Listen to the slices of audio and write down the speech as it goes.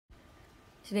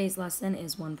Today's lesson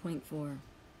is 1.4.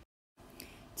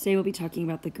 Today we'll be talking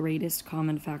about the greatest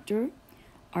common factor.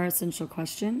 Our essential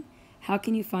question: how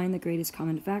can you find the greatest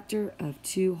common factor of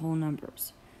two whole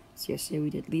numbers? So yesterday we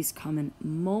did least common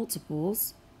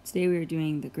multiples. Today we are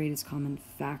doing the greatest common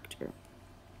factor.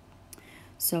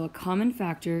 So a common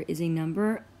factor is a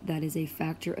number that is a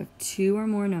factor of two or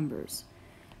more numbers.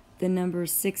 The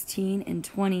numbers 16 and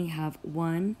 20 have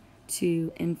 1,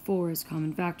 2, and 4 as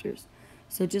common factors.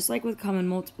 So just like with common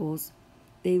multiples,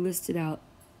 they listed out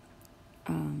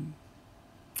when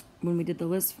we did the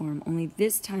list form, only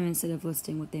this time instead of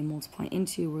listing what they multiply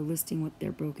into, we're listing what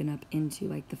they're broken up into,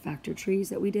 like the factor trees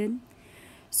that we did.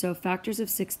 So factors of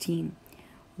 16,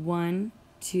 1,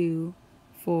 2,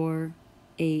 4,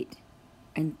 8,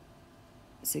 and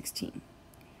 16.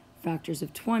 Factors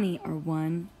of 20 are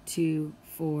 1, 2,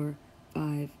 4,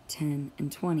 5, 10,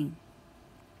 and 20.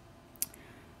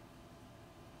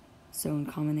 So in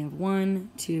common they have 1,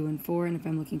 2, and 4, and if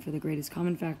I'm looking for the greatest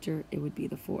common factor, it would be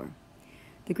the 4.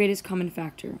 The greatest common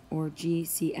factor, or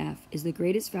GCF, is the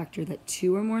greatest factor that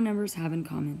two or more numbers have in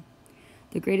common.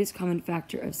 The greatest common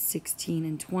factor of 16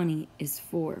 and 20 is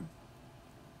 4.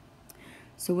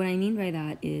 So what I mean by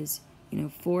that is,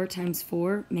 4 times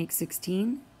 4 makes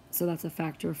 16, so that's a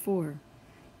factor of 4.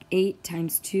 8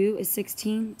 times 2 is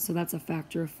 16, so that's a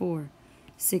factor of 4.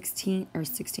 16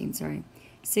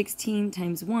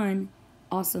 times 1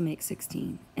 also makes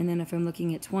 16. And then if I'm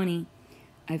looking at 20,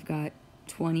 I've got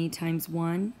 20 times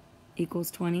 1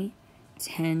 equals 20,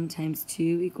 10 times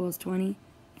 2 equals 20,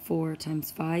 4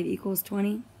 times 5 equals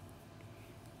 20.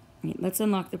 Okay, let's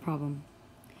unlock the problem.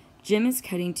 Jim is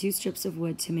cutting 2 strips of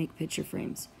wood to make picture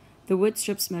frames. The wood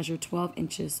strips measure 12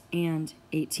 inches and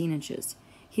 18 inches.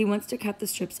 He wants to cut the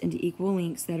strips into equal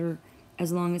lengths that are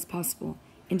as long as possible.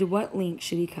 Into what length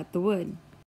should he cut the wood?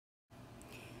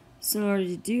 So in order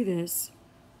to do this,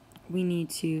 we need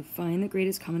to find the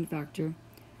greatest common factor,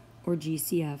 or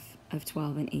GCF, of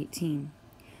 12 and 18.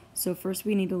 So first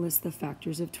we need to list the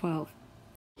factors of 12.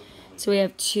 So we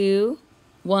have 2,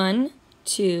 1,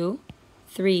 2,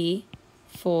 3,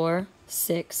 4,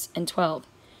 6, and 12.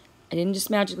 I didn't just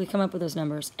magically come up with those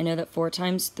numbers. I know that 4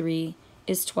 times 3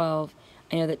 is 12.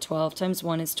 I know that 12 times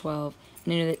 1 is 12.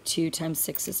 And I know that 2 times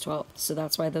 6 is 12. So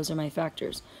that's why those are my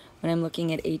factors. When I'm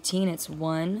looking at 18, it's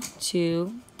 1,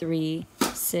 2, 3,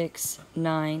 6,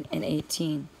 9, and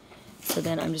 18. So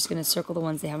then I'm just going to circle the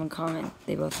ones they have in common.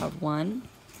 They both have 1,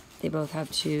 they both have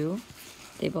 2,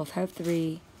 they both have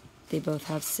 3, they both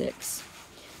have 6.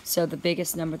 So the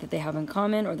biggest number that they have in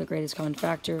common, or the greatest common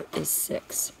factor, is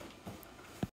 6.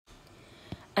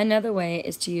 Another way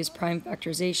is to use prime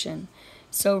factorization.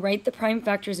 So write the prime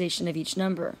factorization of each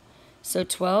number. So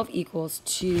 12 equals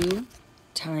 2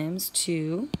 times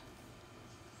 2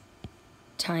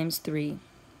 times 3.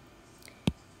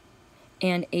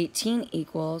 And 18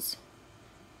 equals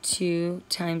 2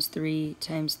 times 3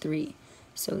 times 3.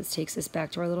 So this takes us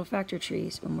back to our little factor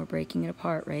trees when we're breaking it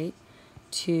apart, right?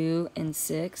 2 and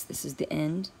 6, this is the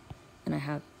end. And I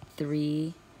have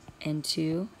 3 and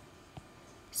 2.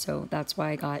 So that's why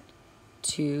I got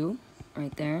 2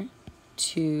 right there,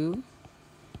 2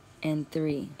 and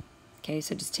 3. Okay,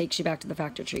 so it just takes you back to the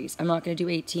factor trees. I'm not going to do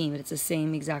 18, but it's the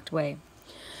same exact way.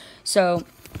 So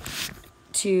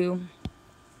to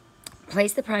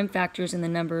place the prime factors in the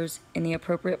numbers in the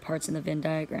appropriate parts in the Venn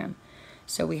diagram.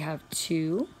 So we have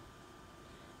 2,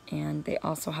 and they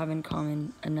also have in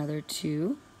common another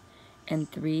 2,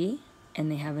 and 3,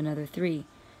 and they have another 3.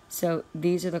 So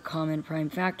these are the common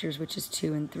prime factors, which is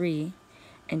 2 and 3,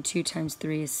 and 2 times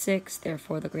 3 is 6,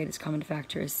 therefore the greatest common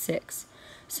factor is 6.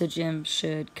 So Jim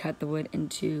should cut the wood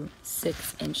into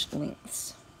 6-inch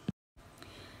lengths.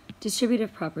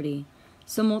 Distributive property.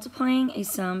 So multiplying a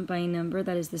sum by a number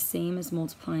that is the same as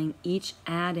multiplying each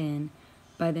add-in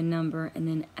by the number and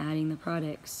then adding the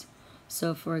products.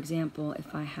 So for example,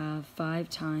 if I have 5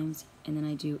 times and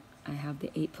then I have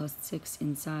the 8 plus 6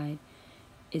 inside,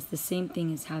 it's the same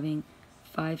thing as having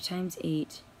 5 times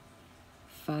 8,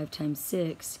 5 times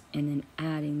 6, and then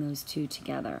adding those two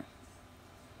together.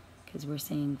 Because we're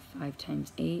saying 5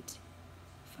 times 8,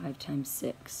 5 times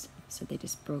 6. So they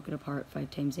just broke it apart, 5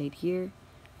 times 8 here,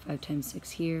 5 times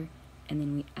 6 here, and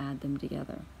then we add them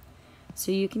together.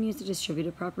 So you can use the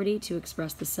distributive property to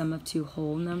express the sum of two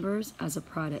whole numbers as a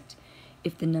product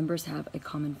if the numbers have a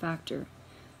common factor.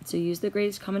 So use the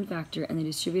greatest common factor and the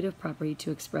distributive property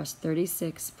to express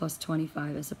 36 plus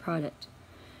 25 as a product.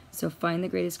 So find the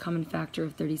greatest common factor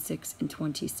of 36 and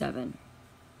 27.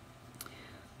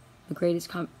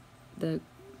 The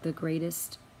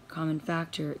greatest common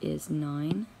factor is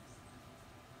 9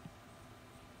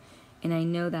 And I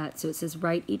know that, so it says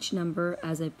write each number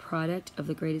as a product of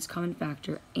the greatest common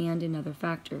factor and another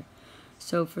factor.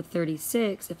 So for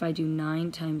 36, if I do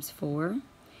 9 times 4,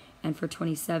 and for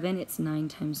 27, it's 9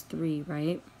 times 3,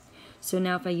 right? So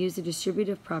now if I use the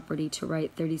distributive property to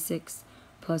write 36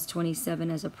 plus 27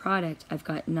 as a product, I've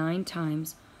got 9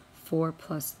 times 4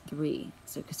 plus 3.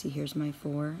 So you can see here's my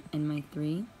 4 and my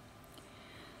 3.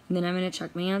 And then I'm going to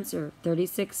check my answer.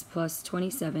 36 plus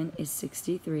 27 is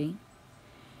 63.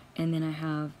 And then I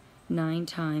have 9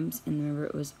 times, and remember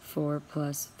it was 4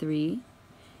 plus 3,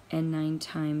 and 9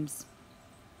 times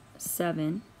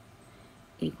 7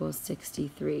 equals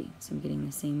 63. So I'm getting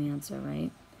the same answer,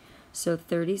 right? So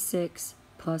 36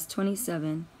 plus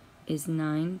 27 is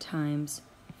 9 times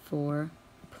 4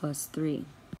 plus 3.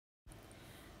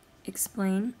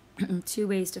 Explain 2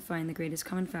 ways to find the greatest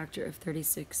common factor of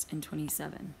 36 and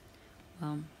 27.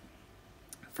 Well,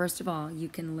 first of all, you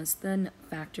can list the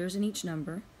factors in each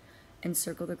number and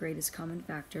circle the greatest common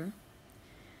factor.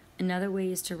 Another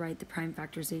way is to write the prime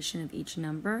factorization of each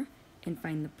number and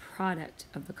find the product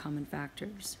of the common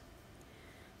factors.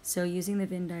 So using the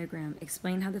Venn diagram,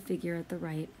 explain how the figure at the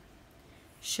right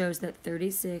shows that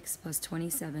 36 plus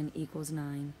 27 equals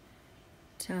 9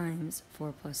 times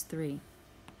 4 plus 3.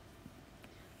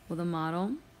 Well, the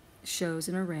model shows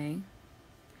an array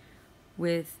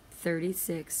with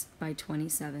 36 by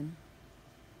 27,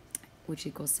 which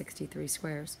equals 63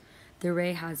 squares. The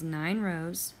array has 9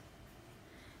 rows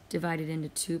divided into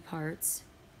 2 parts,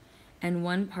 and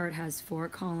one part has 4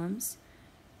 columns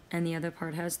and the other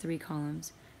part has 3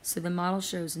 columns. So the model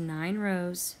shows 9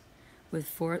 rows with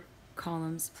 4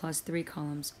 columns plus 3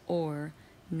 columns, or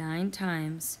 9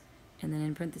 times, and then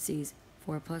in parentheses,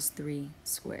 4 plus 3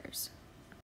 squares.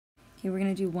 Okay, we're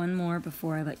going to do one more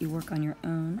before I let you work on your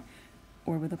own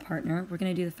or with a partner. We're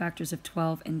going to do the factors of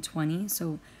 12 and 20.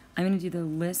 So I'm going to do the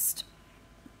list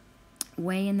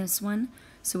way in this one.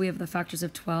 So we have the factors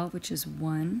of 12, which is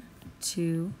 1,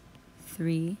 2,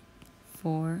 3,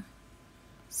 4,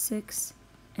 6,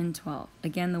 and 12.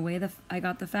 Again, the way I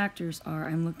got the factors are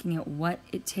I'm looking at what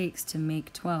it takes to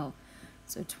make 12.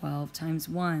 So 12 times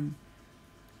 1,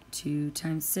 2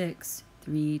 times 6,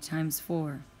 3 times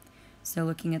 4. So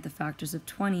looking at the factors of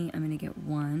 20, I'm going to get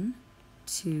 1,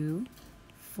 2,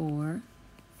 4,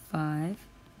 5,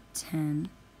 10,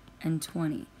 and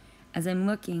 20. As I'm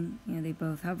looking, they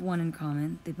both have 1 in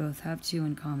common, they both have 2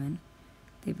 in common,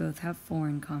 they both have 4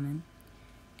 in common,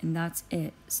 and that's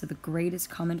it. So the greatest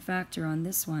common factor on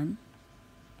this one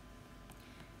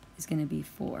is going to be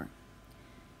 4.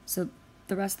 So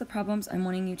the rest of the problems, I'm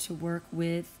wanting you to work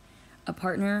with a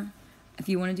partner. If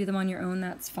you want to do them on your own,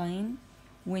 that's fine.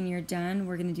 When you're done,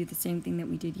 we're going to do the same thing that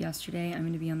we did yesterday. I'm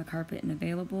going to be on the carpet and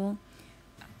available.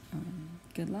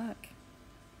 Good luck.